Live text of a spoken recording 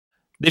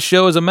This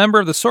show is a member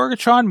of the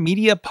Sorgatron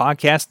Media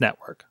Podcast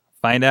Network.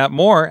 Find out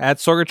more at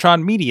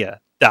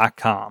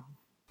sorgatronmedia.com.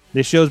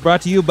 This show is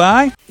brought to you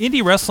by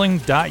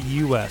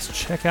IndieWrestling.us.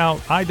 Check out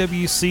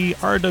IWC,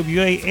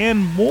 RWA,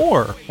 and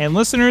more. And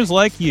listeners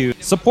like you,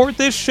 support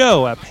this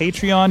show at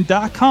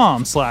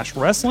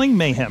Patreon.com/Wrestling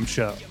Mayhem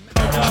Show.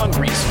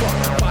 Hungry as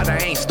fuck, but I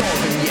ain't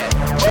starving yet.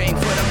 Chain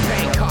for the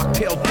pain,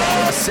 cocktail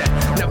bar set.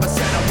 Never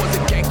said I was a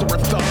gangster or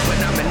thug, but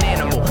I'm an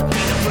animal.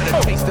 Peanut for the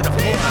taste of the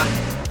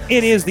fly.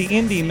 It is the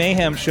Indie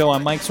Mayhem Show.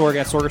 I'm Mike Sorg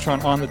at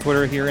Sorgatron on the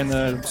Twitter here in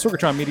the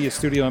Sorgatron Media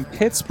Studio in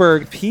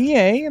Pittsburgh,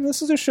 PA. And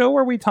this is a show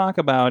where we talk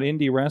about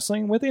indie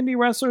wrestling with indie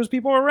wrestlers,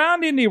 people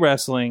around indie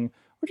wrestling,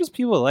 or just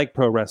people that like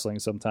pro wrestling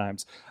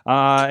sometimes.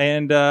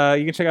 And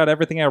you can check out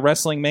everything at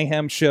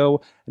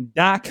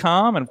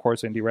WrestlingMayhemShow.com and, of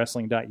course,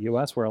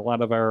 IndieWrestling.us, where a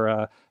lot of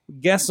our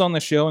guests on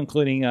the show,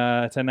 including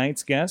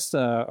tonight's guests,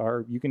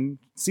 you can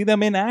see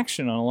them in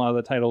action on a lot of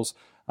the titles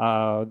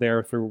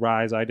there through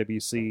Rise,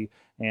 IWC,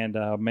 and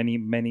many,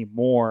 many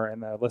more.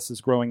 And the list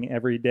is growing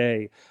every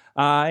day.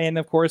 And,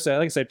 of course, like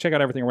I said, check out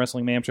everything at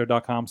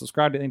WrestlingMayhemShow.com.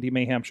 Subscribe to Indie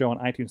Mayhem Show on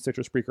iTunes,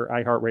 Stitcher, Spreaker,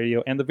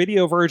 iHeartRadio, and the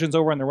video versions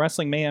over on the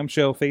Wrestling Mayhem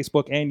Show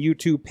Facebook and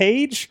YouTube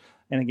page.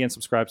 And, again,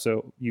 subscribe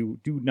so you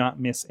do not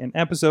miss an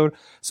episode.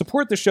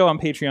 Support the show on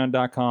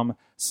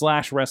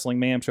Patreon.com/Wrestling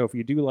Mayhem Show. If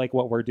you do like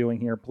what we're doing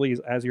here, please,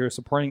 as you're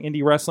supporting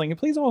indie wrestling, and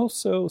please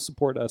also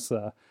support us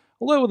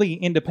lowly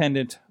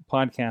independent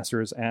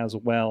podcasters as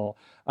well.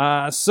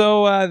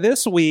 So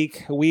this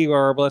week, we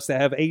are blessed to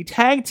have a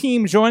tag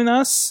team join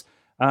us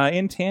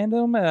in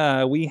tandem.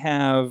 We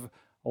have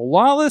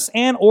Lawless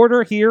and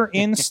Order here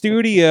in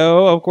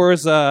studio. Of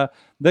course, the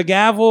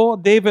Gavel,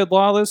 David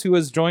Lawless, who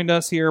has joined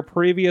us here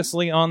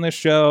previously on the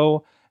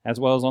show,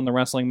 as well as on the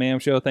Wrestling Mayhem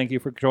Show. Thank you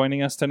for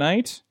joining us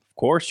tonight. Of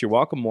course, you're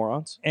welcome,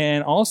 morons.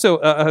 And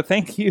also,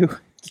 thank you.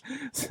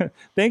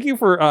 Thank you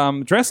for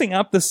dressing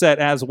up the set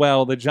as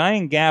well. The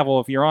giant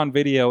gavel, if you're on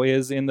video,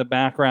 is in the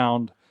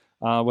background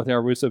with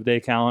our Rusev Day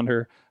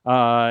calendar.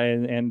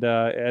 And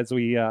as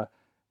we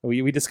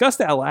discussed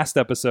that last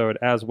episode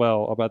as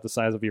well about the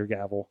size of your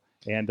gavel.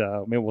 And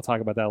maybe we'll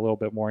talk about that a little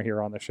bit more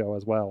here on the show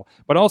as well.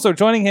 But also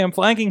joining him,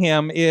 flanking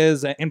him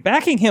is, and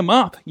backing him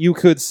up, you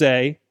could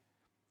say,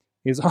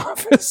 is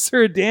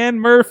Officer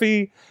Dan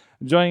Murphy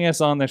joining us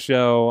on the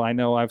show. I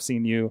know I've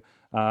seen you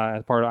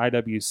as part of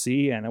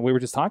IWC, and we were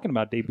just talking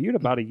about debuted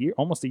about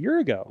almost a year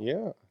ago.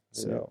 Yeah.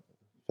 So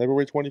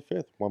February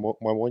 25th, my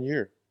 1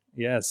 year.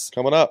 Yes.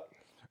 Coming up.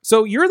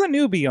 So you're the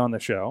newbie on the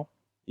show.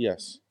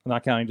 Yes.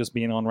 Not counting just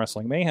being on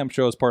Wrestling Mayhem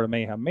Show as part of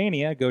Mayhem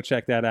Mania. Go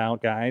check that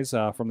out, guys,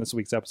 from this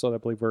week's episode. I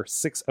believe we're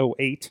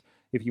 608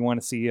 if you want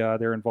to see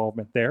their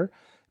involvement there.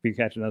 If you're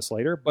catching us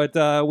later. But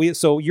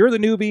so you're the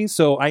newbie,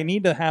 so I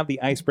need to have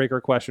the icebreaker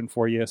question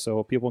for you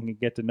so people can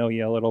get to know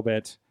you a little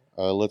bit.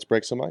 Let's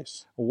break some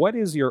ice. What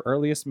is your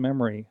earliest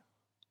memory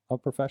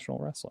of professional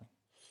wrestling?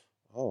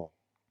 Oh,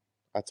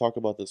 I talk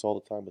about this all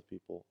the time with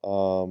people.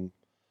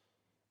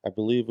 I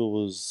believe it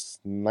was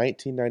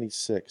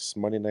 1996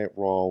 Monday Night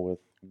Raw with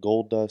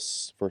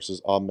Goldust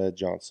versus Ahmed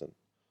Johnson.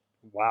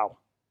 Wow.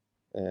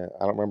 And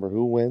I don't remember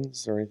who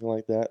wins or anything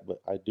like that,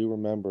 but I do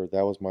remember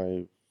that was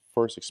my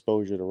first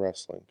exposure to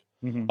wrestling.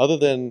 Mm-hmm. Other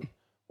than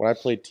when I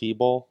played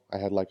T-ball, I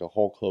had like a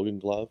Hulk Hogan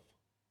glove,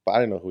 but I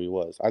didn't know who he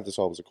was. I just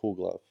thought it was a cool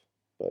glove.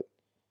 But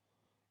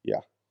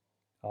yeah.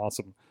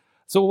 Awesome.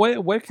 So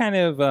what kind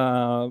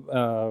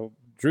of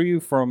drew you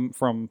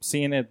from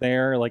seeing it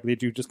there? Like,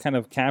 did you just kind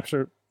of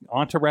capture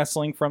onto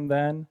wrestling from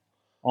then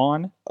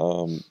on?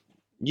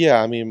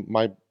 Yeah, I mean,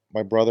 my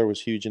brother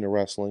was huge into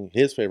wrestling.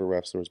 His favorite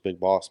wrestler was Big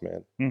Boss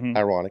Man. Mm-hmm.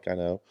 Ironic, I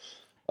know.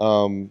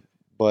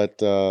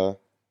 But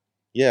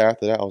yeah,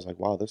 after that, I was like,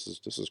 wow, this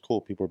is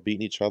cool. People are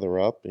beating each other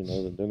up. You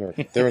know,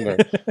 they're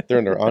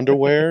in their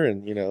underwear,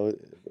 and you know,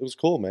 it was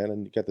cool, man.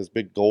 And you got this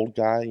big gold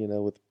guy, you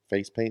know, with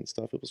face paint and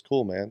stuff. It was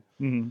cool, man.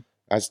 Mm-hmm.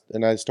 I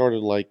started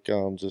like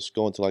just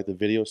going to like the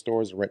video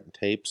stores and renting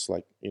tapes.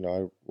 Like, you know,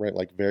 I rent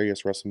like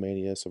various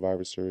WrestleMania,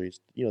 Survivor Series,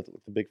 you know,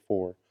 the big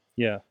four.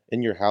 Yeah.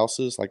 In your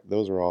houses, like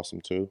those are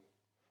awesome too.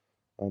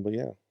 But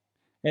yeah.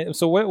 And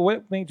so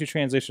what made you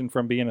transition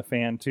from being a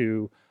fan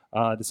to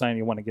deciding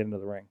you want to get into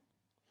the ring?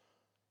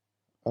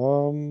 I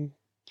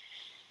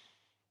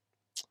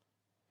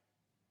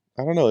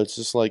don't know. It's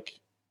just like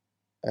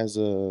as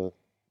a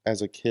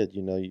kid,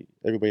 you know,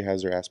 everybody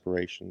has their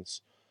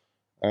aspirations.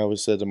 I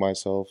always said to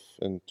myself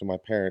and to my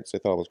parents, they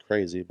thought I was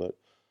crazy, but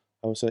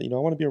I always said, you know,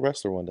 I want to be a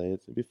wrestler one day.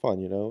 It'd be fun,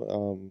 you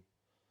know,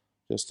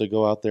 just to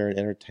go out there and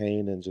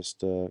entertain and just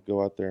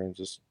go out there and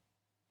just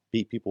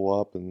beat people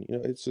up. And, you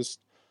know, it's just,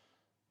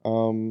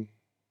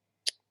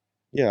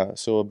 yeah.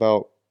 So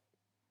about,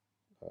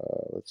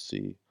 let's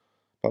see,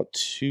 about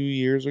 2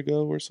 years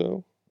ago or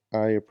so,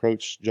 I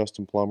approached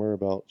Justin Plummer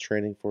about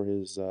training for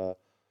his,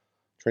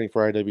 training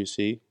for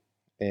IWC.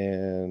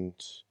 And,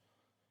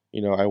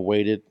 you know, I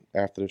waited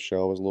after the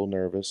show. I was a little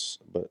nervous,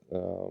 but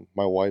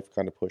my wife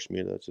kind of pushed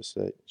me to just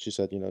say, she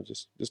said, you know,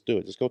 just do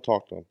it. Just go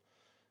talk to him.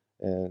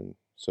 And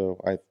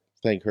so I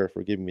thank her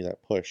for giving me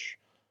that push.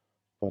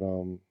 But,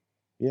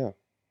 yeah.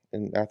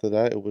 and after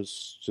that, it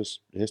was just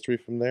history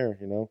from there.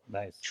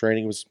 Nice.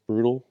 Training was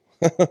brutal,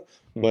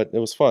 but it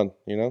was fun.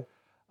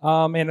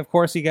 And of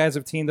course, you guys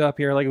have teamed up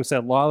here, like we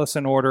said, Lawless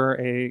and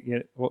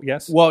Order.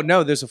 Yes. Well,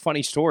 no, there's a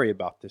funny story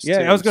about this. Yeah,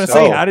 too. I was going to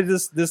say, how did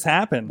this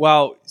happen?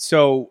 Well,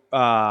 so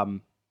I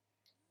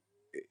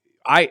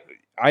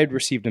had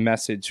received a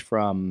message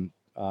from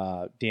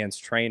Dan's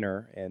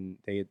trainer, and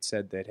they had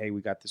said that, hey,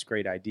 we got this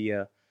great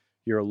idea.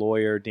 You're a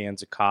lawyer,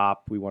 Dan's a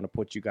cop. We want to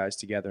put you guys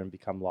together and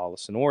become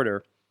Lawless and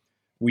Order.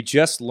 We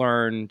just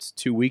learned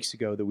 2 weeks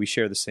ago that we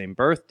share the same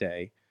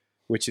birthday,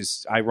 which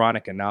is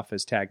ironic enough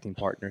as tag team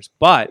partners.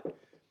 But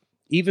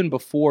even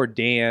before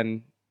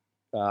Dan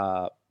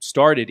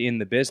started in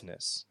the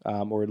business,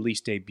 or at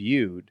least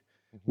debuted,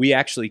 we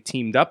actually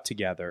teamed up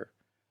together.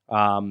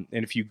 And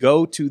if you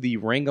go to the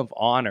Ring of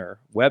Honor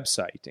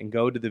website and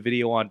go to the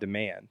video on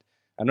demand,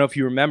 I don't know if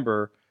you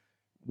remember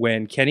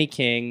when Kenny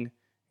King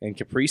and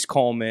Caprice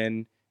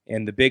Coleman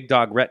and the big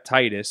dog Rhett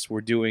Titus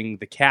were doing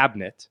the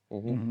cabinet,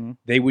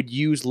 they would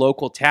use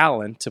local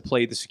talent to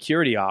play the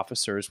security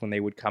officers when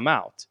they would come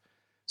out.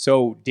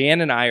 So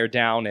Dan and I are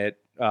down at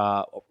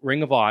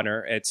Ring of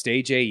Honor at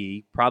Stage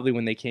AE, probably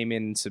when they came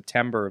in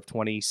September of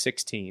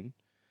 2016.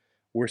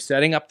 We're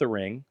setting up the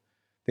ring.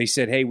 They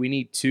said, hey, we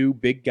need 2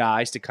 big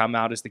guys to come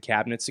out as the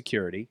cabinet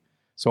security.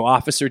 So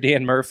Officer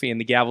Dan Murphy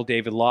and the Gavel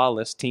David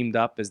Lawless teamed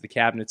up as the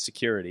cabinet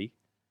security.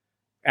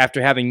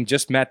 After having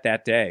just met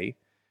that day,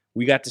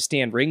 we got to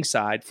stand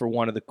ringside for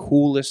one of the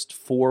coolest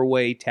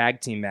 4-way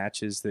tag team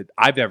matches that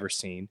I've ever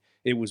seen.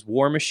 It was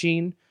War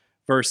Machine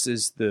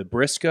versus the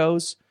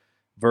Briscoes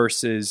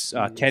versus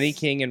Kenny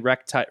King and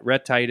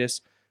Rhett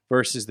Titus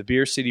versus the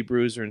Beer City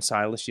Bruiser and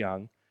Silas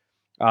Young.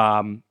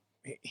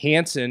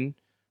 Hanson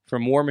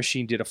from War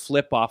Machine did a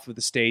flip off of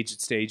the stage at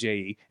Stage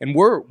AE. And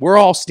we're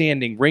all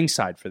standing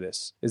ringside for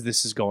this as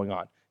this is going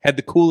on. Had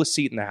the coolest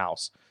seat in the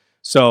house.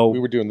 So We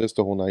were doing this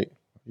the whole night.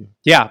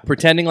 yeah,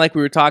 pretending like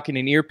we were talking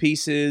in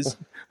earpieces.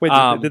 Wait,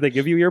 did they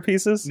give you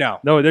earpieces? No.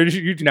 No,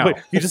 you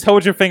just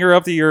hold your finger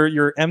up to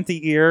your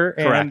empty ear.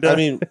 Correct. And, I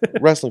mean,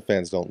 wrestling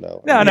fans don't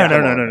know. no. come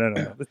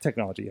on. The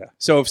technology, yeah.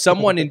 So if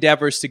someone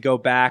endeavors to go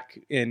back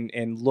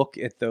and look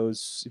at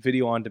those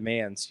video on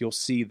demands, you'll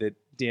see that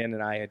Dan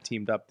and I had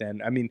teamed up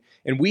then. I mean,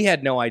 and we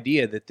had no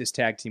idea that this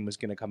tag team was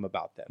going to come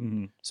about then.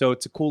 Mm-hmm. So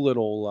it's a cool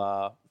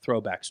little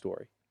throwback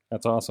story.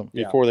 That's awesome.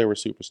 Before they were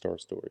superstar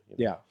story.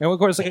 Yeah. And of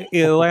course, in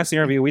the last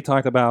interview, we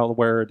talked about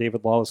where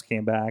David Lawless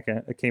came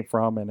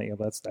from, and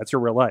that's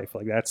your real life.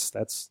 Like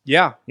that's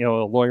Yeah. a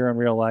lawyer in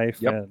real life.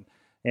 Yep.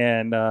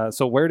 And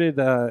so where did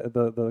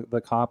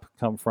the cop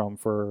come from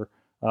for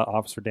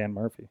Officer Dan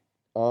Murphy?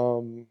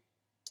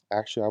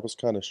 Actually, I was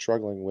kind of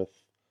struggling with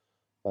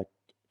like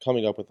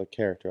coming up with a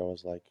character. I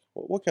was like,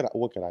 what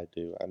could I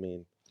do? I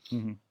mean,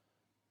 Mm-hmm.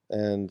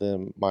 and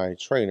then my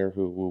trainer,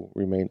 who will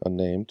remain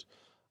unnamed,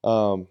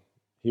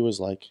 he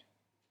was like,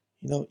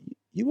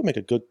 you would make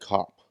a good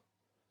cop.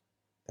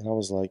 And I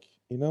was like,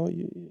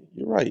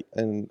 you're right.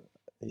 And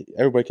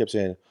everybody kept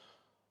saying,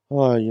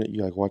 oh,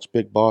 you like watch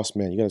Big Boss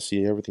Man. You got to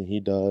see everything he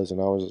does. And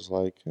I was just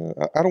like,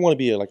 I don't want to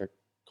be like a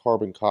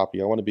carbon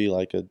copy. I want to be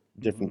like a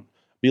different,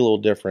 be a little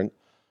different.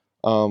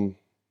 But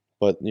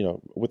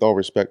with all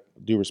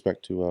due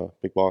respect to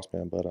Big Boss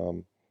Man. But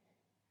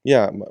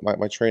yeah,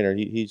 my trainer,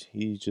 he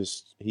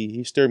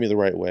steered me the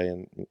right way,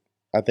 and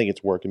I think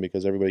it's working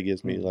because everybody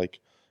gives me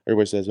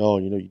everybody says, oh,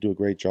 you do a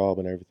great job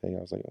and everything.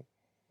 I was like,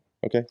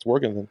 okay, it's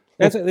working then.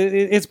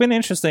 It's been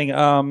interesting.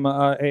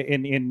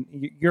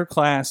 In your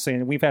class,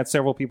 and we've had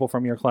several people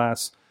from your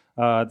class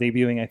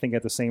debuting, I think,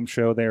 at the same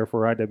show there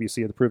for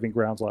IWC at the Proving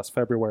Grounds last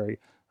February,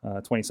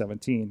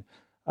 2017.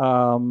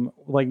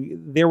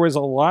 There was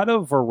a lot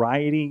of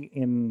variety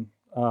in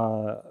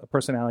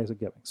personalities and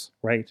gimmicks,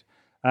 right?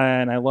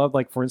 And I love,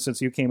 for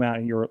instance, you came out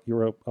and you're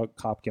a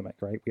cop gimmick,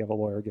 right? We have a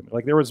lawyer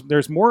gimmick.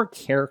 There's more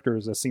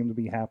characters that seem to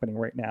be happening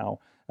right now,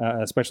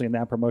 especially in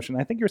that promotion.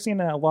 I think you're seeing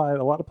that a lot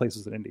of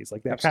places at Indies,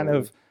 like that Absolutely. kind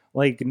of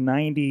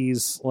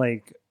 90s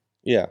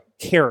Yeah.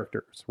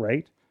 characters,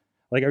 right?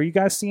 Are you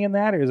guys seeing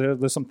that, or is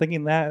there some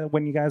thinking that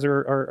when you guys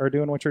are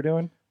doing what you're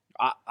doing?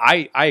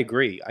 I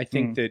agree. I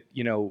think that,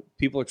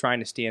 people are trying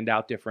to stand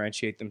out,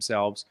 differentiate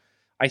themselves.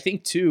 I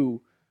think,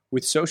 too,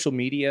 with social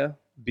media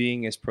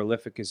being as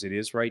prolific as it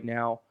is right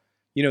now,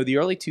 the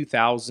early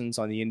 2000s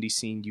on the indie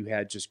scene, you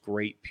had just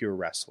great pure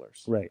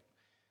wrestlers. Right.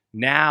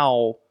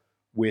 Now,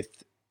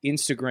 with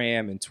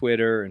Instagram and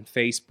Twitter and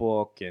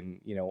Facebook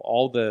and,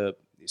 all the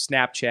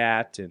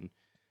Snapchat, and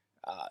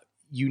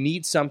you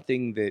need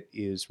something that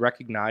is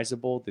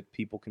recognizable that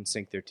people can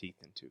sink their teeth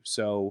into.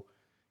 So,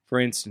 for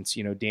instance,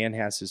 Dan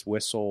has his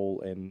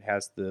whistle and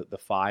has the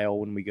file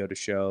when we go to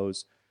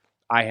shows.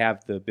 I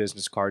have the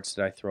business cards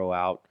that I throw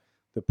out.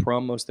 The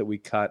promos that we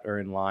cut are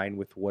in line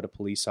with what a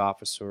police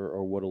officer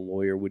or what a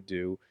lawyer would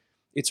do.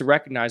 It's a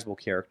recognizable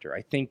character.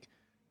 I think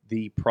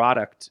the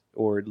product,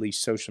 or at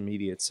least social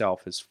media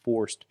itself, has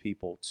forced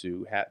people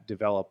to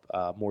develop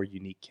more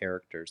unique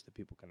characters that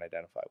people can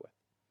identify with.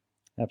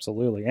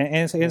 Absolutely.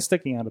 And it's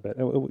sticking out a bit.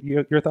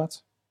 Your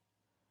thoughts?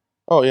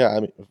 Oh, yeah.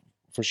 I mean,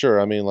 for sure.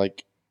 I mean,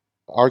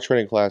 our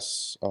training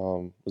class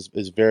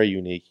is very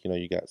unique. You know,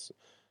 you got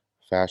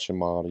fashion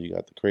model, you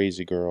got the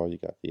crazy girl, you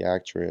got the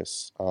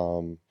actress,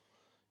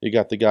 you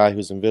got the guy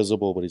who's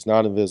invisible but he's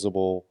not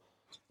invisible,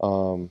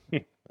 and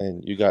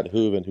you got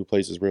Hooven who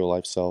plays his real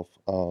life self.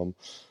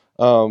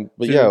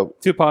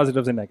 But two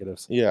positives and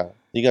negatives. yeah,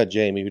 you got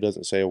Jamie who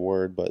doesn't say a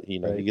word, but he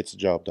Right. gets the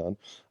job done.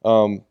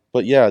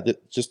 But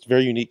just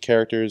very unique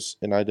characters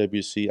in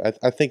IWC.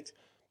 I think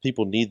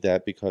people need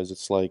that because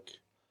it's like,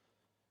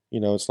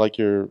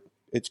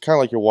 it's kind of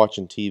like you're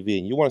watching TV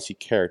and you want to see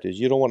characters.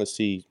 You don't want to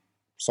see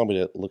somebody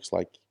that looks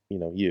like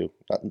you.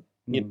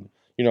 You know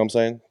what I'm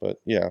saying? But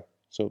yeah,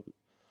 so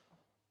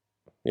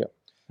yeah,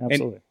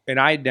 Absolutely. And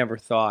I never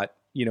thought,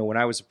 when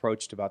I was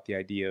approached about the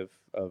idea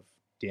of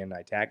Dan and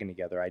I tagging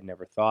together, I'd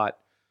never thought,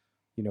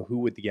 who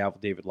would the Gavel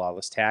David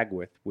Lawless tag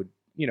with?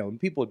 And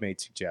people had made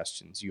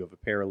suggestions. You have a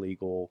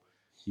paralegal,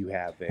 you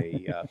have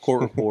a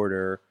court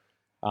reporter.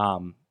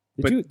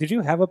 Did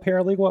you have a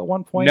paralegal at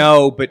one point?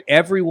 No, but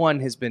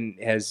everyone has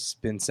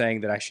been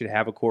saying that I should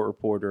have a court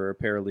reporter or a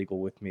paralegal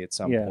with me at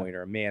some point,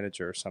 or a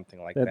manager or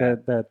something like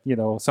that.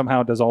 That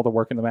somehow does all the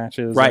work in the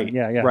matches. Right. And,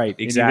 yeah. Right. And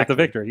you Exactly. get the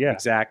victory. Yeah.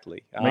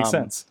 Exactly. Makes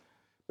sense.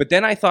 But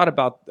then I thought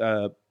about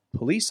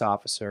police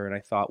officer, and I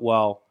thought,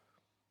 well,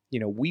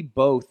 we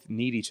both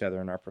need each other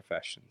in our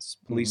professions.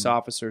 Police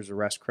officers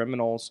arrest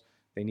criminals.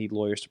 They need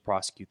lawyers to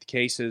prosecute the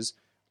cases.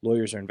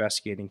 Lawyers are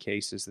investigating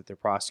cases that they're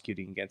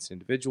prosecuting against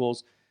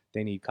individuals.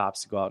 They need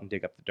cops to go out and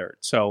dig up the dirt.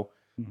 So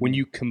when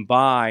you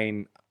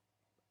combine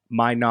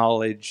my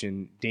knowledge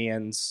and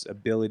Dan's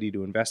ability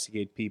to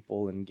investigate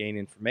people and gain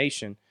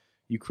information,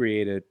 you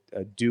create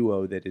a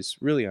duo that is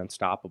really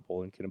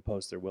unstoppable and can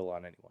impose their will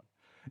on anyone.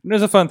 And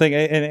there's a fun thing,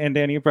 and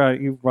Dan, you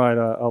brought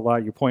a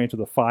lot. You pointed to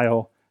the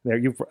file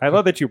there. I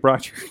love that you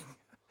brought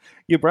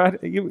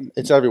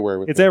it's everywhere.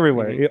 With It's me.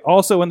 everywhere.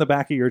 Also in the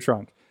back of your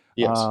trunk.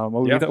 Yes.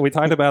 We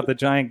talked about the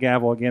giant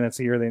gavel again. It's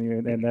here,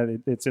 and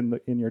that it's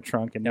in your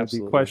trunk, and it'd be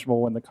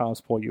questionable when the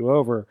cops pull you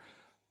over.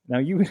 Now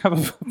you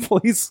have a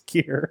police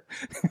gear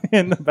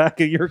in the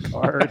back of your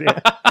car.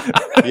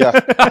 Yeah.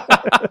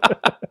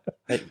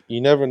 Hey,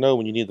 you never know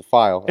when you need the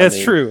file.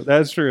 That's true.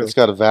 That's true. It's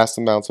got a vast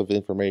amounts of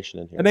information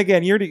in here. And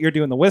again, you're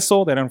doing the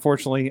whistle. That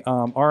unfortunately,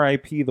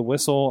 RIP the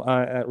whistle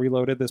at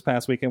Reloaded this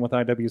past weekend with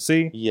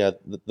IWC. Yeah,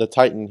 the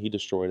Titan, he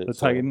destroyed it. The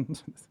Titan,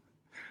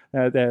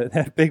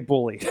 that big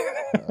bully.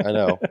 I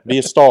know. Be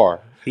a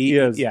star. He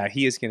is. Yeah,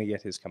 he is going to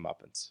get his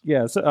comeuppance.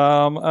 Yes.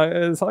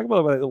 Let's talk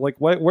about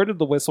where did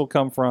the whistle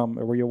come from?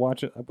 Or were you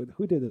watching?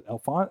 Who did it?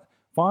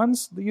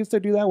 Fonz used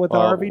to do that with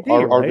RVD.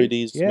 Right?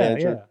 RVD's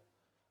manager. Yeah.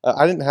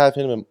 I didn't have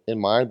him in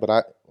mind, but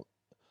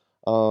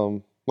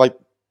like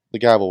the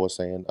Gavel was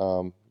saying,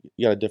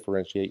 you got to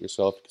differentiate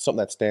yourself. Something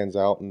that stands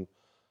out. And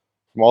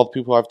from all the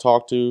people I've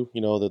talked to,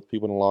 the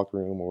people in the locker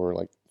room or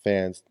like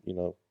fans,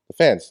 the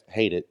fans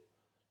hate it.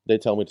 They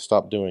tell me to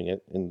stop doing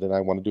it, and then I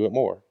want to do it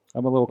more.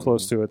 I'm a little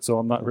close to it, so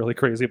I'm not really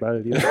crazy about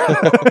it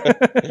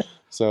either.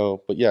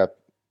 So, but yeah,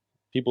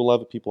 people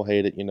love it, people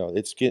hate it.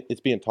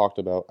 It's being talked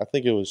about. I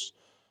think it was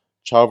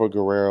Chavo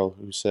Guerrero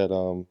who said,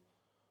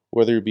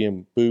 whether you're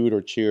being booed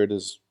or cheered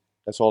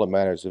that's all that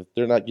matters. If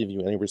they're not giving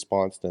you any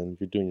response, then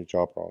you're doing your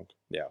job wrong.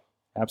 Yeah,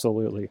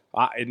 absolutely.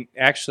 And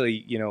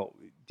actually,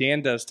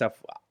 Dan does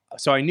stuff.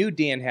 So I knew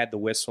Dan had the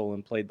whistle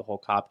and played the whole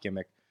cop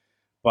gimmick,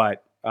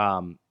 but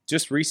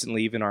just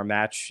recently, even our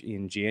match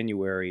in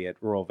January at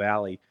Rural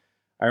Valley,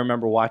 I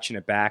remember watching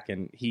it back,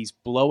 and he's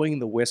blowing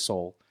the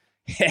whistle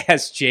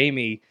as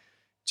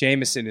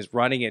Jameson is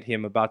running at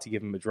him, about to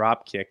give him a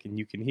drop kick, and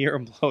you can hear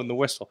him blowing the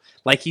whistle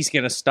like he's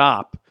going to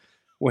stop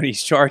when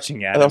he's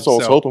charging at him. That's what I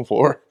was hoping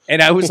for.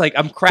 And I was like,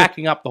 I'm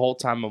cracking up the whole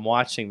time I'm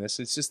watching this.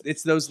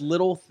 It's those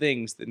little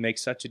things that make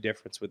such a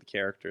difference with the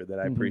character that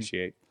I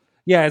appreciate.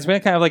 Yeah, it's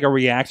been kind of like a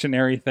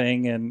reactionary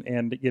thing, and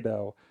and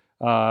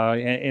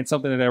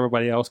something that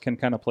everybody else can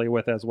kind of play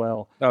with as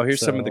well. Oh,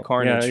 here's some of the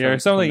carnage. Yeah,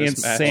 some of the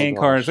insane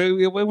carnage.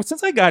 Gosh.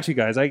 Since I got you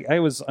guys, I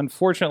was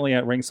unfortunately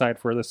at ringside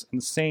for this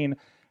insane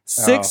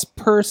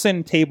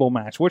 6-person table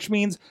match, which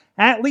means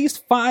at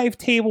least 5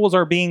 tables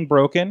are being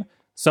broken.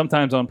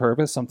 Sometimes on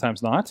purpose,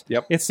 sometimes not.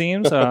 Yep. It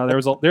seems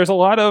there's a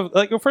lot of,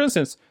 like, for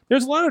instance,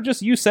 there's a lot of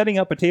just you setting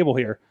up a table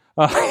here.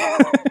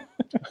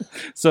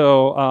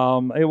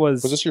 So it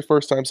was. Was this your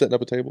first time setting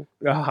up a table?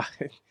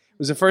 It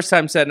was the first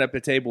time setting up a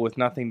table with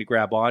nothing to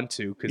grab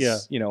onto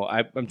because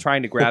I'm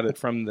trying to grab it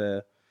from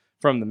the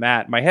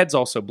mat. My head's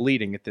also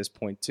bleeding at this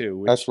point too.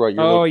 Which That's right.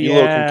 You're a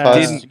little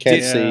concussed. You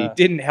can't see.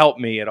 Didn't help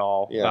me at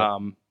all. Yeah.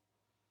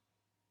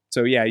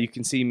 So yeah, you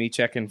can see me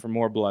checking for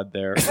more blood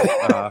there.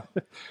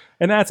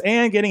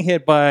 and getting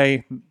hit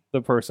by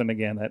the person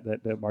again,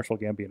 that Marshall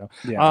Gambino.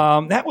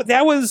 Yeah.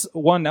 That was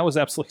one that was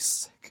absolutely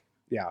sick.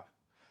 Yeah.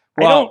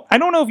 Well, I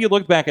don't know if you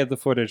looked back at the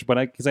footage, but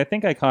because I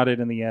think I caught it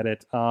in the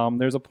edit.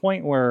 There's a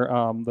point where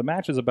the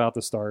match is about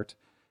to start,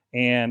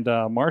 and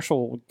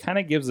Marshall kind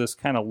of gives this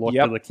kind of look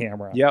to the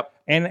camera. Yep.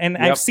 And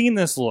I've seen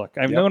this look.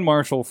 I've known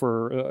Marshall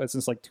for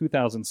since like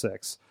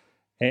 2006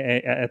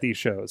 at these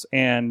shows,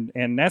 and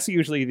that's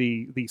usually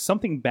the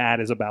something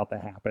bad is about to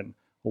happen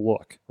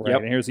look, right?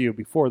 Yep. And here's you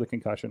before the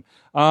concussion.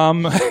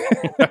 And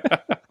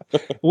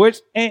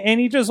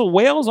he just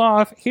wails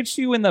off, hits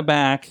you in the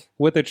back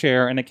with a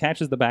chair, and it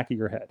catches the back of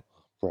your head.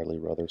 Bradley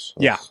Brothers.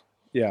 Yeah.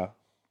 Yeah.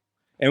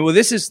 And well,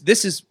 this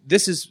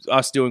is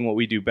us doing what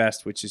we do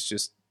best, which is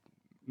just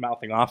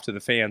mouthing off to the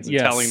fans and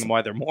Yes. telling them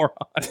why they're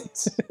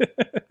morons.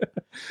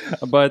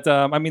 But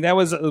I mean, that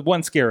was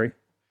one scary.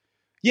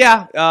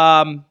 Yeah.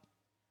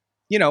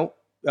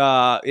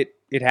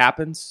 It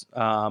happens.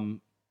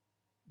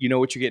 You know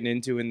what you're getting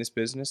into in this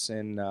business,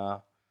 and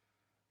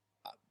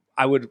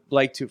I would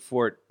like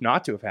for it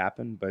not to have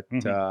happened, but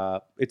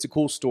it's a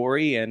cool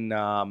story, and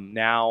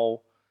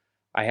now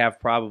I have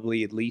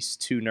probably at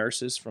least 2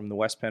 nurses from the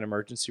West Penn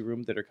emergency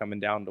room that are coming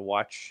down to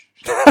watch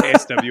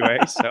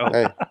ASWA, so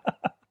Hey,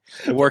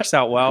 it works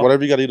out well.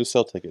 whatever you got to do to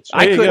sell tickets.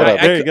 I There you could. go. I,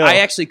 There you go. I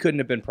actually couldn't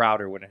have been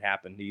prouder when it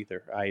happened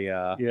either.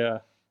 Yeah.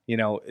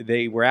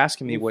 They were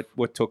asking me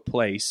what took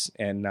place,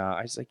 and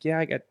I was like, "Yeah,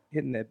 I got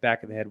hit in the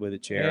back of the head with a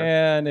chair."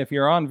 And if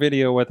you're on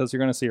video with us, you're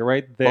going to see it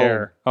right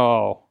there.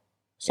 Oh,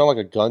 Sound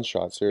like a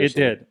gunshot,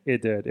 seriously.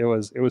 it did. It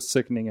was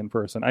sickening in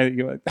person. I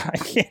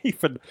can't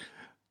even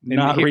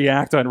not here-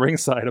 react on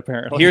ringside.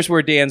 Apparently, Here's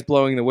where Dan's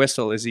blowing the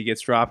whistle as he gets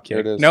drop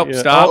kicked. There it is. Nope, Yeah.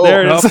 stop. Oh,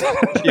 there it Nope.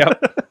 is.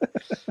 Yep.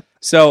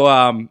 So,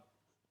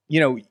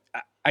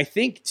 I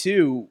think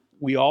too,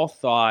 we all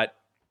thought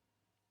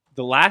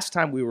the last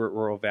time we were at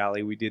Rural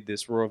Valley, we did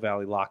this Rural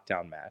Valley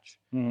lockdown match,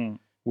 Mhm.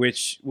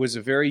 which was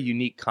a very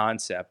unique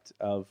concept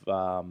of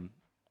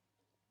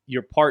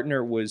your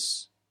partner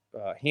was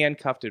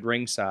handcuffed at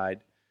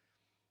ringside,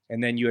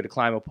 and then you had to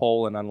climb a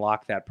pole and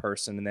unlock that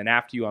person. And then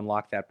after you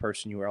unlock that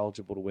person, you were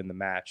eligible to win the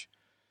match.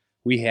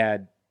 We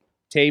had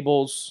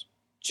tables,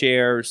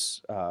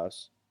 chairs,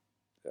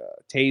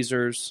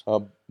 tasers,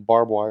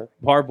 Barbed wire.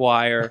 barbed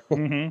wire.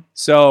 Mhm.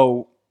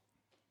 So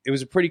it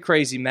was a pretty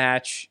crazy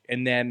match.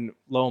 And then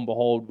lo and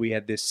behold, we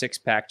had this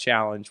 6-pack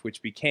challenge,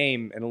 which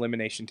became an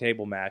elimination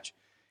table match.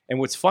 And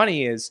what's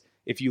funny is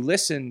if you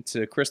listen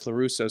to Chris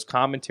LaRusso's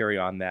commentary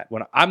on that,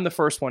 when I'm the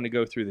first one to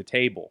go through the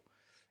table,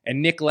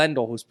 and Nick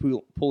Lendl, who's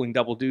pulling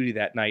double duty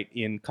that night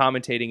in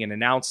commentating and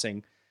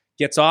announcing,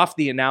 gets off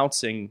the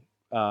announcing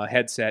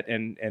headset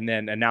and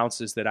then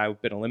announces that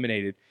I've been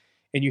eliminated.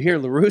 And you hear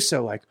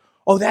LaRusso like,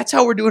 "Oh, that's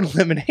how we're doing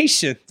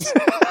eliminations."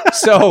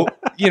 So,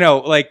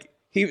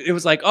 it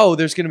was like, oh,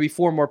 there's going to be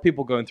 4 more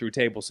people going through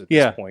tables at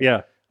this point.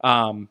 Yeah.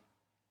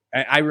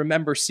 I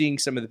remember seeing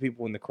some of the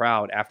people in the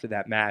crowd after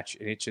that match,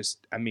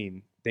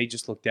 and they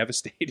just looked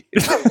devastated,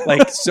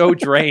 like so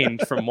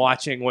drained from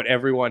watching what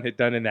everyone had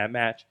done in that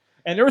match.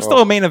 And there was still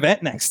a main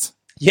event next.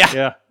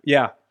 Yeah.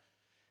 Yeah.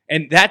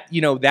 And that,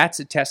 that's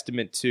a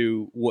testament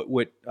to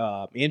what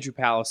Andrew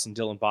Palace and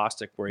Dylan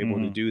Bostic were able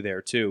to do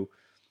there too.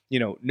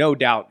 No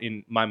doubt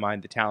in my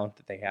mind the talent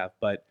that they have,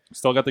 but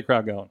Still got the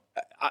crowd going.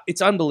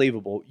 it's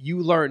unbelievable. You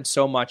learn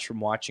so much from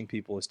watching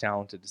people as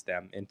talented as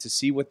them, and to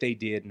see what they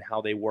did and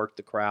how they worked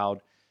the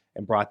crowd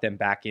and brought them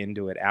back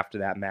into it after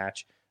that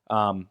match.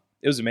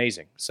 It was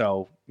amazing.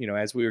 So,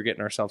 as we were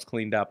getting ourselves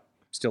cleaned up,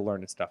 still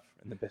learning stuff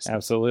in the business.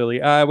 Absolutely.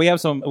 We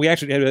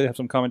actually have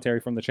some commentary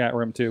from the chat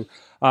room too.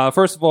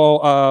 First of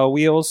all,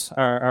 Wheels,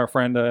 our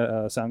friend,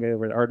 sound guy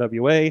over at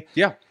RWA.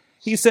 Yeah.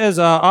 He says,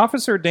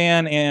 Officer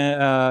Dan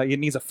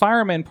needs a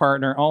fireman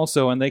partner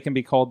also, and they can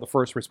be called the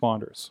first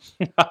responders.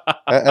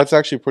 That's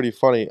actually pretty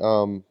funny.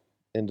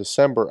 In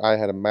December, I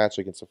had a match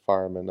against a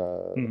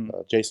fireman,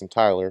 Jason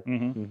Tyler,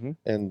 Mm-hmm.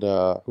 and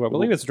Who I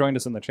believe has joined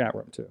us in the chat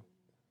room too.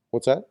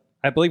 what's that?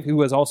 I believe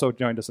who has also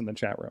joined us in the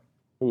chat room.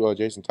 Who?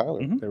 Jason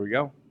Tyler. Mhm. There we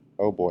go.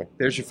 Oh boy.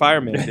 There's your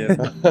fireman,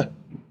 Div.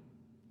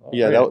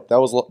 Yeah, Right. that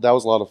was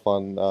a lot of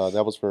fun.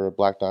 That was for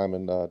Black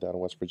Diamond down in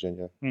West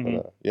Virginia.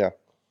 Mhm. But, yeah.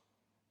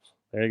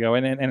 There you go.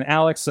 And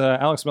Alex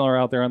Miller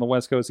out there on the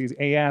West Coast,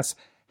 he asks,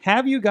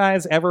 have you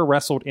guys ever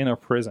wrestled in a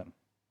prison?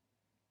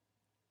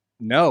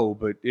 No,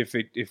 but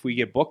if we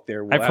get booked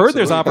there, we'll I've heard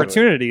there's absolutely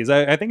do it. opportunities.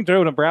 I think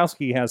Joe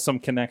Dombrowski has some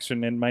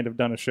connection and might have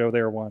done a show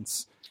there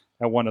once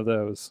at one of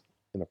those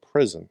In a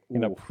prison.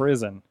 in a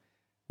prison.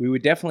 We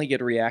would definitely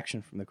get a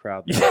reaction from the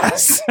crowd. there.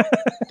 Yes.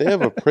 They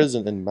have a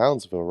prison in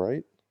Moundsville,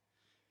 right?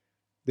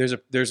 There's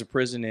a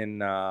prison in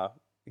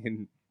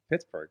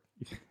Pittsburgh,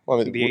 Well,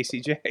 I mean, the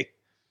ACJ.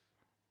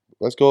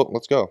 let's go.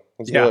 Let's do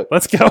it.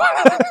 Let's go.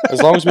 As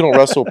long as we don't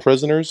wrestle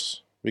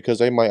prisoners, because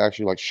they might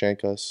actually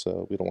shank us.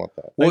 So we don't want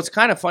that. Well, it's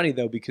kind of funny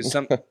though because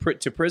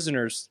to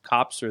prisoners,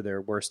 cops are their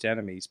worst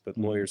enemies, but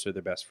lawyers are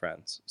their best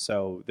friends.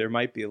 So there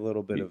might be a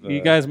little bit of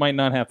you guys might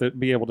not have to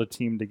be able to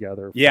team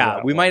together. for Yeah,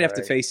 that we one, might have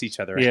to right? face each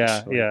other. Yeah,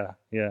 actually.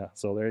 yeah.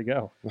 So there you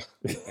go.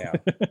 Yeah.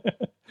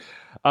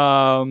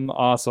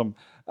 Awesome.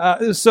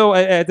 So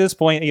at this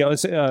point, a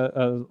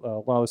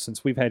lot of,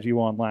 since we've had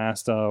you on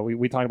last,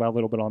 we talked about a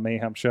little bit on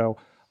Mayhem Show.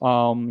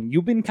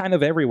 You've been kind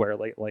of everywhere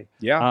lately.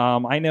 Yeah.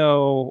 I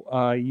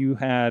know you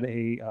had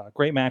a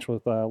great match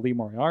with Lee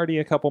Moriarty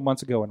a couple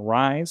months ago in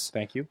Rise.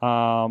 Thank you.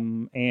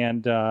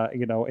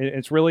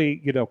 It's really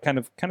kind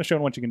of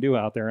showing what you can do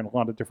out there in a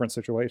lot of different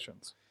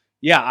situations.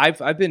 Yeah,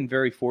 I've been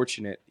very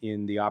fortunate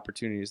in the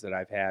opportunities that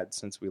I've had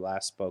since we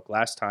last spoke.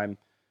 Last time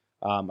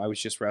I was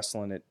just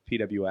wrestling at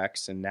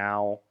PWX, and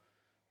now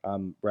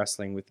I'm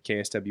wrestling with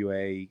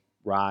KSWA,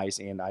 Rise,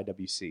 and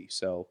IWC.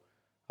 So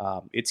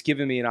it's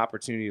given me an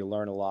opportunity to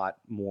learn a lot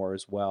more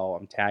as well.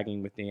 I'm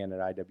tagging with Dan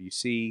at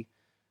IWC.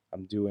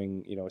 I'm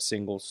doing, a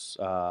singles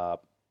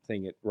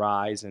thing at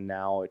Rise, and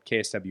now at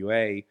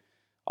KSWA,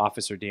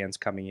 Officer Dan's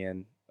coming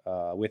in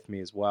with me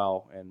as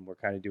well, and we're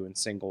kind of doing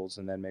singles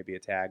and then maybe a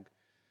tag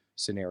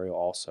scenario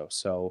also.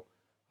 So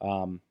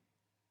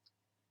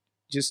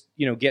just,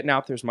 getting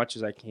out there as much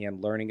as I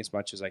can, learning as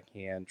much as I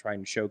can, trying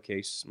to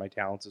showcase my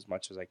talents as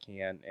much as I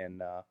can,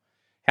 and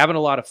having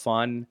a lot of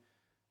fun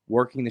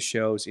working the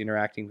shows,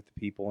 interacting with the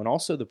people, and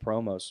also the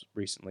promos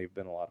recently have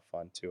been a lot of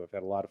fun too. I've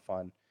had a lot of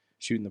fun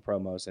shooting the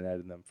promos and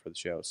editing them for the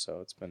show,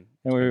 so it's been.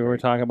 And we were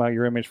talking about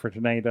your image for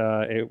tonight,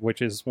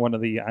 which is one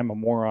of the "I'm a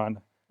moron"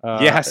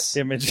 yes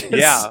images.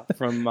 Yeah,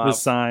 from the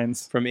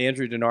signs from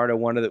Andrew DiNardo,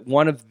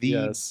 one of the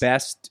Yes.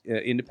 best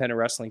independent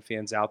wrestling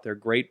fans out there.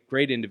 Great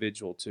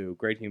individual too,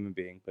 great human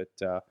being. But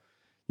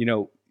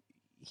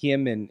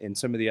him and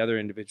some of the other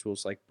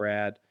individuals like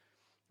Brad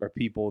are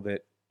people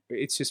that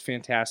it's just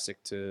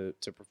fantastic to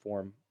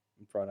perform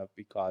in front of,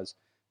 because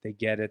they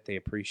get it, they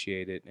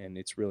appreciate it, and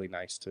it's really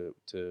nice to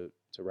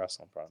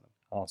wrestle in front of them.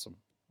 Awesome.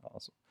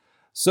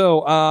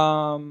 So,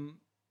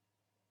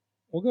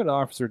 we'll go to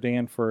Officer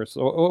Dan first.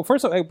 Well,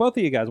 first, both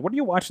of you guys, what are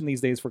you watching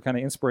these days for kind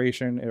of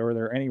inspiration? Or are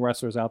there any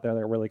wrestlers out there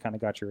that really kind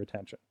of got your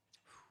attention?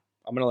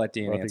 I'm going to let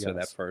Dan Both answer you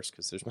guys. that first,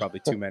 because there's probably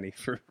too many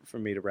for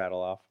me to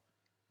rattle off.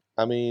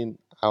 I mean,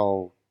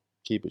 I'll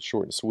keep it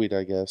short and sweet,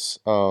 I guess.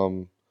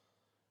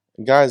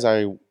 Guys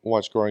I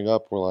watched growing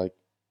up were like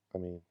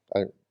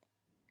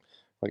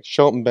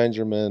Shelton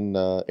Benjamin,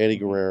 Eddie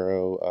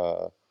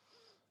Guerrero,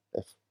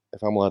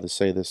 if I'm allowed to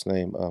say this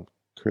name,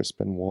 Chris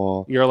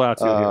Benoit. You're allowed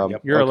to hear.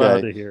 Yep. You're Okay.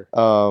 allowed to hear.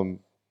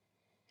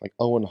 Like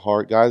Owen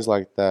Hart, guys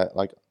like that.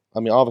 Like, I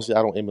mean, obviously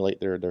I don't emulate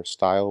their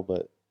style,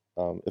 but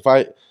if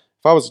I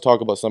was to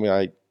talk about somebody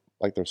I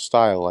like their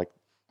style, like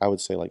I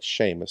would say like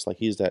Sheamus. Like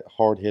he's that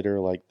hard hitter,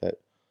 like that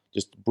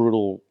just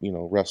brutal,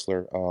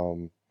 wrestler.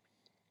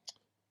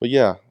 But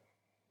yeah,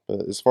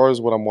 but as far as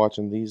what I'm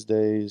watching these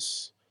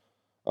days,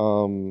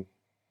 I mean,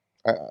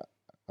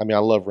 I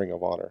love Ring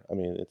of Honor. I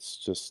mean, it's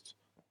just,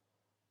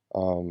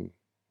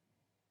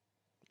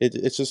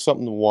 it's just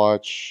something to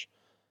watch.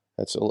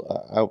 That's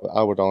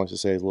I would honestly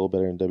say it's a little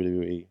better than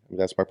WWE. I mean,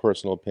 that's my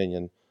personal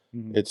opinion.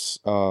 Mhm. It's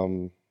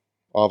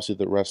obviously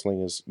the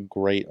wrestling is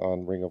great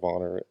on Ring of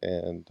Honor,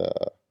 and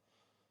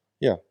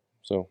yeah,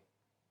 so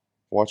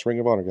watch Ring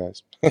of Honor,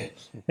 guys.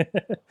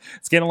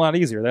 It's getting a lot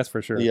easier, that's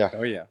for sure. Yeah,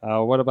 Oh, yeah.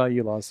 What about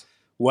you, Laws?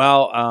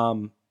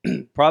 Well,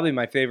 probably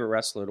my favorite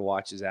wrestler to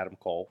watch is Adam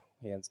Cole,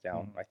 hands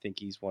down. I think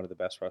he's one of the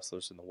best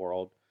wrestlers in the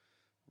world.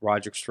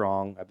 Roderick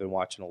Strong, I've been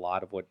watching a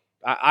lot of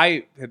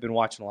I have been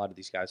watching a lot of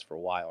these guys for a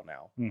while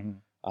now.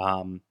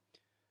 Mm-hmm.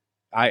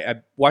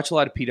 I watch a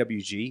lot of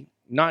PWG,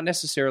 not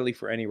necessarily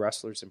for any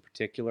wrestlers in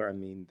particular. I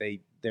mean,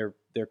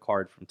 their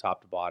card from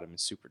top to bottom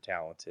is super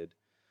talented.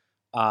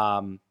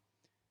 And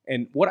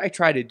what I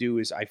try to do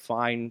is I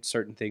find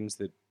certain things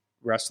that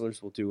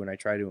wrestlers will do, and I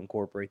try to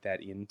incorporate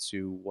that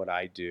into what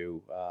I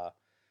do.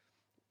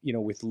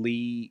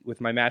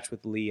 With my match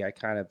with Lee, I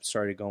kind of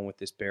started going with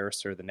this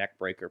Barrister, the neck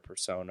breaker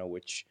persona,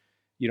 which,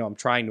 I'm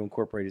trying to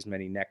incorporate as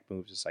many neck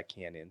moves as I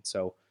can in.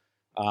 So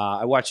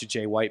I watched a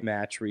Jay White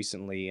match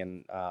recently,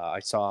 and I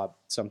saw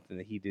something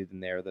that he did in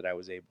there that I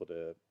was able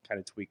to kind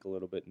of tweak a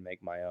little bit and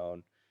make my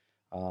own.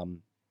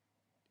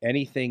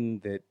 Anything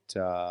that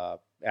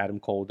Adam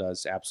Cole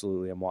does,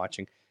 absolutely, I'm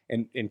watching.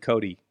 And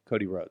Cody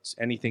Rhodes.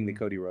 Anything that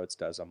Cody Rhodes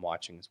does, I'm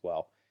watching as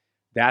well.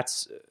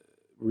 That's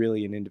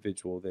really an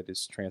individual that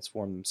has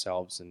transformed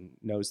themselves and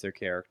knows their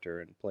character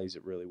and plays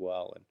it really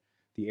well. And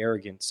the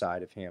arrogant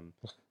side of him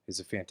is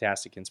a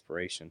fantastic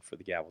inspiration for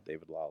the Gavel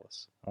David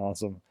Lawless.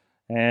 Awesome.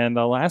 And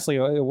lastly,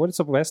 what is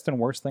the best and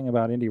worst thing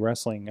about indie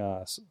wrestling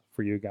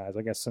for you guys?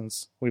 I guess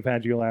since we've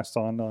had you last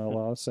on,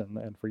 Laws,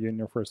 and for you in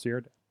your first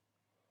year.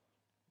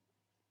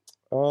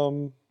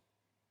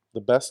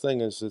 the best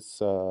thing is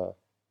it's I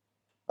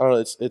don't know,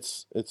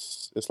 it's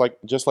like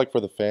just like for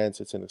the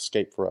fans, it's an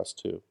escape for us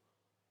too.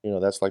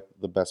 That's like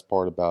the best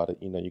part about it.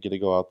 You get to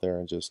go out there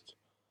and just,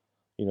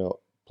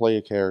 play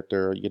a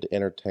character, you get to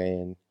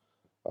entertain.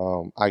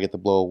 I get to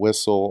blow a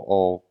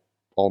whistle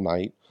all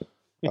night.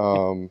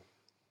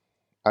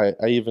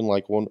 I even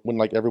like when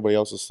like everybody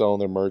else is selling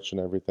their merch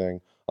and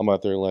everything, I'm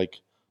out there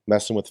like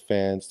messing with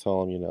fans,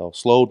 telling them,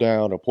 slow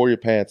down or pull your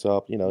pants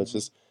up. It's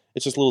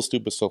just little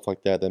stupid stuff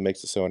like that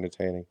makes it so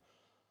entertaining.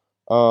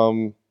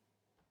 I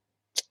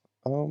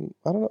don't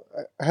know.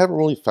 I haven't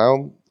really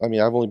found. I've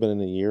only been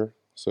in a year,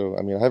 so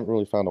I haven't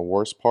really found a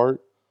worst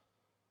part.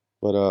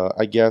 But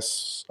I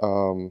guess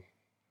when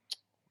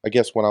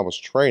I was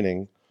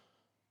training,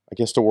 I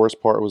guess the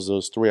worst part was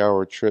those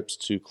 3-hour trips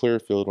to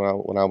Clearfield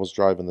when I was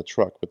driving the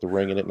truck with the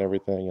ring in it and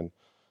everything. And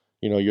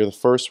you're the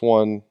first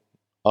one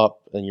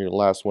up and you're the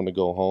last one to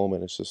go home,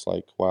 and it's just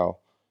like, wow.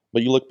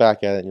 But you look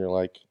back at it and you're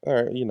like, all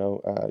right,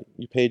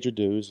 you paid your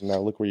dues, and now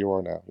look where you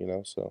are now.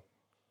 So.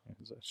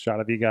 There's a shot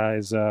of you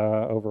guys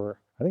over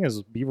I think it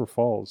was Beaver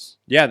Falls.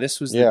 Yeah, this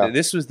was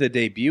the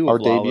debut Our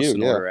of Lawless debut,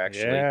 and yeah. Order.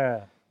 Actually,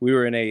 Yeah. we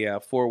were in a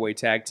four-way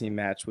tag team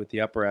match with the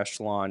upper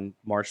echelon,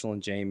 Marshall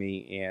and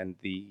Jamie, and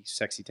the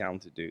Sexy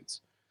Talented Dudes.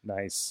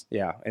 Nice.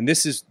 Yeah, and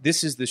this is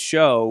the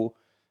show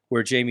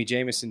where Jamie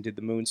Jamison did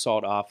the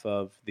moonsault off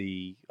of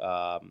the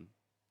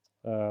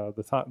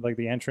The top, like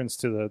the entrance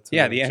to the the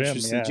gym,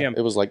 entrance to the gym.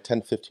 It was like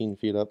 10, 15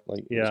 feet up.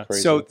 Like, it Yeah.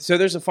 was crazy. So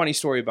there's a funny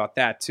story about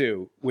that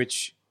too,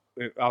 which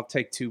I'll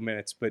take 2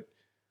 minutes. But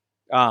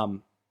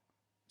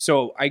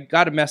so I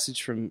got a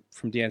message from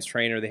Dan's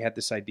trainer. They had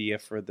this idea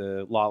for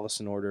the Lawless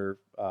and Order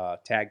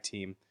tag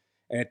team,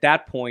 and at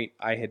that point,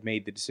 I had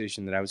made the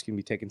decision that I was going to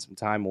be taking some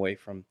time away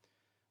from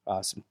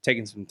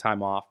taking some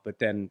time off. But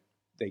then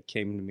they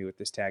came to me with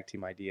this tag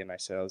team idea, and I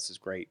said, "Oh, this is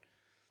great."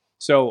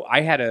 So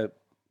I had a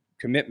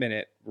commitment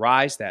at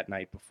Rise that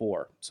night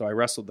before. So I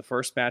wrestled the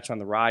first match on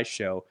the Rise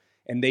show,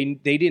 and they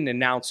didn't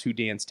announce who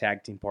Dan's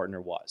tag team partner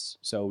was.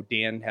 So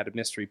Dan had a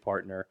mystery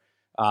partner,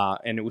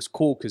 and it was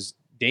cool because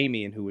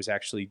Damien, who was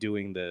actually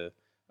doing the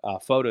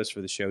photos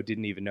for the show,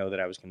 didn't even know that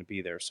I was going to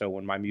be there. So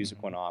when my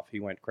music went off, he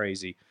went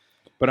crazy.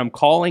 But I'm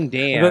calling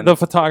Dan. The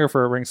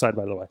photographer at ringside,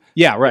 by the way.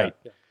 Yeah, right.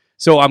 Yeah.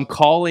 So I'm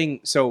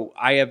calling. So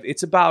I have.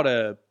 It's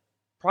about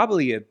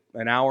probably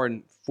an hour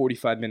and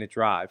 45-minute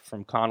drive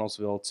from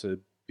Connellsville to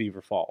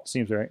Beaver Falls.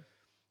 Seems right.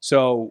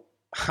 So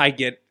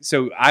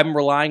I'm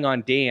relying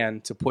on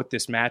Dan to put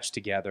this match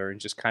together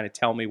and just kind of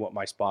tell me what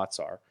my spots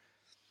are.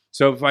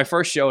 So for my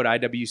first show at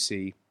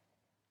IWC,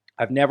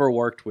 I've never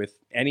worked with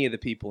any of the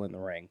people in the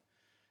ring.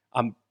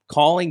 I'm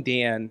calling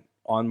Dan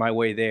on my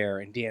way there,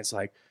 and Dan's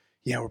like,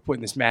 "Yeah, we're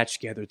putting this match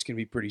together. It's going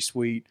to be pretty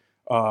sweet.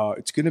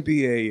 It's going to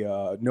be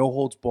a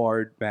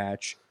no-holds-barred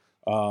match.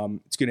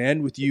 It's going to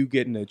end with you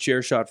getting a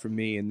chair shot from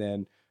me, and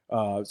then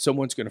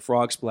someone's going to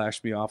frog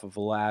splash me off of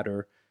a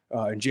ladder.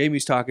 And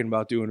Jamie's talking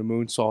about doing a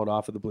moonsault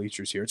off of the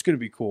bleachers here. It's going to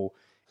be cool."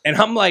 And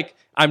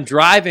I'm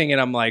driving, and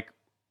I'm like,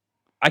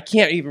 I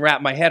can't even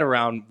wrap my head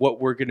around what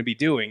we're going to be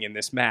doing in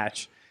this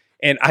match.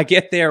 And I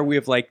get there, we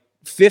have like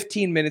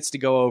 15 minutes to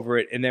go over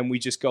it, and then we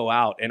just go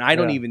out. And I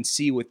don't even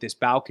see what this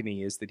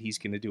balcony is that he's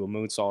going to do a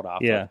moonsault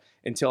off of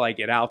until I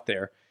get out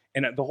there.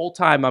 And the whole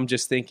time I'm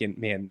just thinking,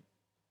 man,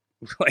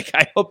 like,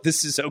 I hope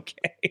this is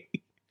okay.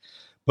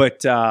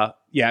 But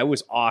yeah, it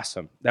was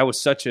awesome. That was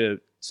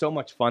so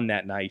much fun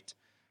that night.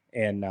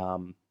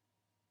 And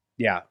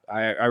yeah,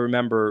 I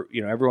remember,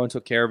 everyone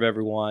took care of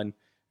everyone.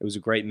 It was a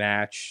great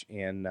match,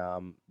 and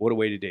what a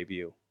way to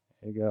debut.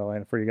 There you go.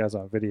 And for you guys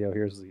on video,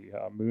 here's the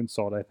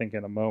moonsault, I think,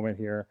 in a moment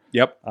here.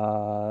 Yep.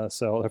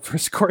 So the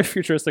first Corey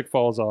Futuristic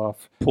falls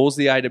off. Pulls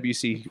the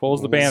IWC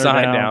Pulls the banner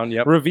sign down.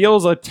 Yep.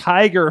 Reveals a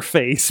tiger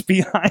face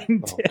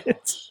behind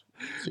it,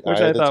 which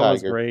I thought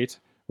was great.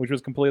 Which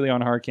was completely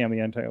on hard cam the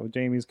entire.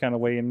 Jamie's kind of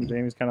waiting,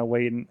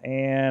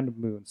 and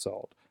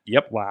moonsault.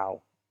 Yep.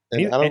 Wow.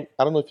 And I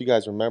don't know if you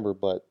guys remember,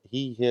 but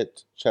he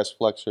hit chest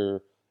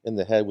flexor in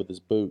the head with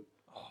his boot.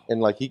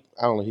 And he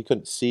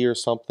couldn't see or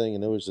something,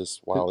 and it was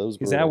just, wow, it was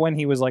brutal. Is that when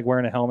he was like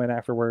wearing a helmet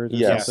afterwards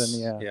or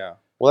something? Yeah.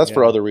 Well, that's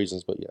for other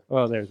reasons, but yeah.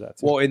 Well, there's that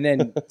too. Well, and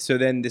then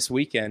this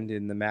weekend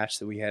in the match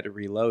that we had at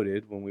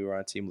Reloaded when we were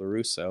on Team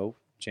LaRusso,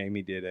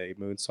 Jamie did a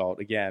moonsault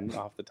again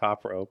off the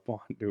top rope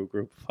onto a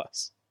group of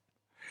us.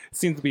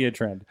 Seems to be a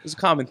trend. It's a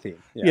common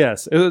theme. Yeah.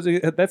 Yes.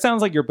 That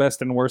sounds like your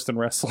best and worst in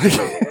wrestling.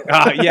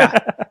 Yeah.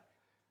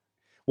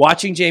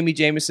 Watching Jamie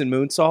Jamison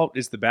moonsault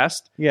is the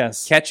best.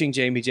 Yes. Catching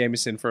Jamie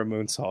Jamison for a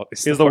moonsault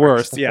is the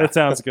worst. Yeah. That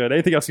sounds good.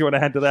 Anything else you want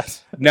to add to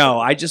that? No,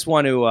 I just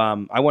want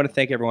to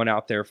thank everyone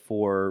out there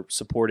for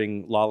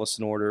supporting Lawless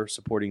and Order,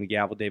 supporting the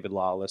Gavel David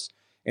Lawless,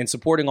 and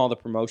supporting all the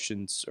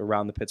promotions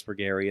around the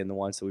Pittsburgh area and the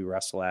ones that we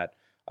wrestle at.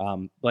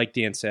 Like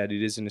Dan said,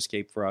 it is an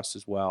escape for us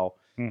as well.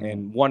 Mm-hmm.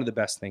 And one of the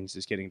best things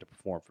is getting to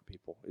perform for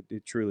people.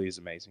 It truly is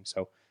amazing.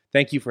 So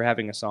thank you for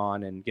having us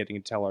on and getting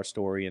to tell our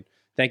story. And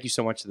thank you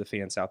so much to the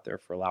fans out there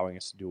for allowing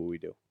us to do what we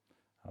do.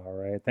 All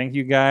right. Thank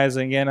you, guys.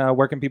 Again,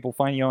 where can people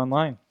find you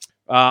online?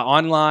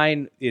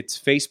 Online, it's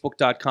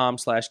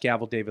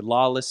facebook.com/Gavel David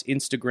Lawless.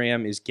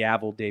 Instagram is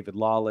Gavel David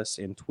Lawless.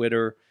 And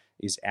Twitter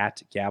is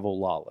 @Gavel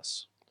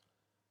Lawless.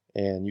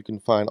 And you can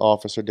find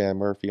Officer Dan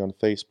Murphy on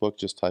Facebook.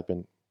 Just type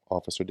in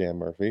Officer Dan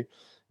Murphy.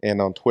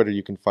 And on Twitter,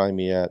 you can find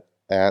me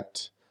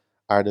at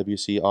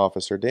IWC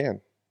Officer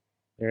Dan.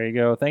 There you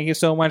go. Thank you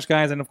so much,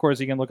 guys. And, of course,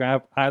 you can look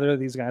up either of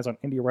these guys on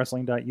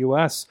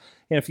IndieWrestling.us.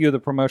 And a few of the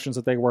promotions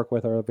that they work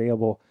with are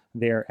available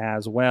there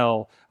as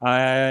well.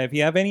 If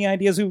you have any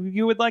ideas who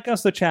you would like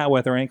us to chat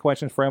with or any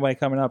questions for anybody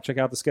coming up, check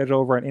out the schedule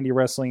over at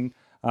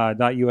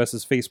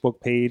IndieWrestling.us's Facebook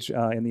page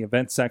in the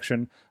events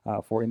section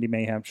for Indie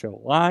Mayhem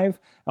Show Live.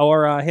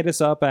 Or hit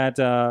us up at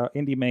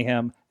Indie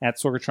Mayhem at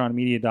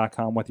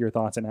SorgatronMedia.com with your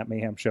thoughts and at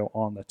Mayhem Show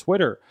on the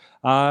Twitter.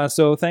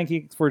 So thank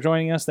you for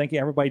joining us. Thank you,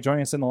 everybody,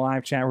 joining us in the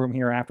live chat room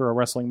here after a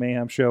Wrestling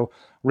Mayhem Show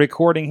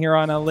recording here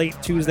on a late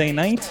Tuesday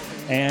night.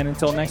 And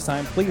until next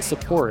time, please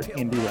support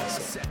Indie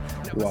Wrestling.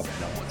 You're welcome.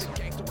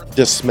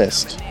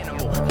 Dismissed.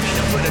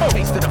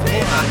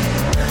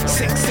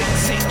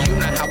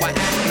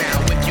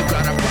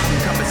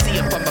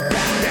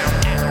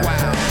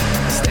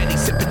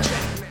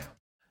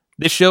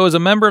 This show is a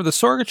member of the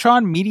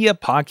Sorgatron Media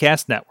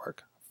Podcast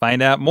Network.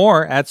 Find out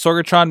more at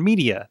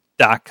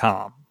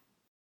sorgatronmedia.com.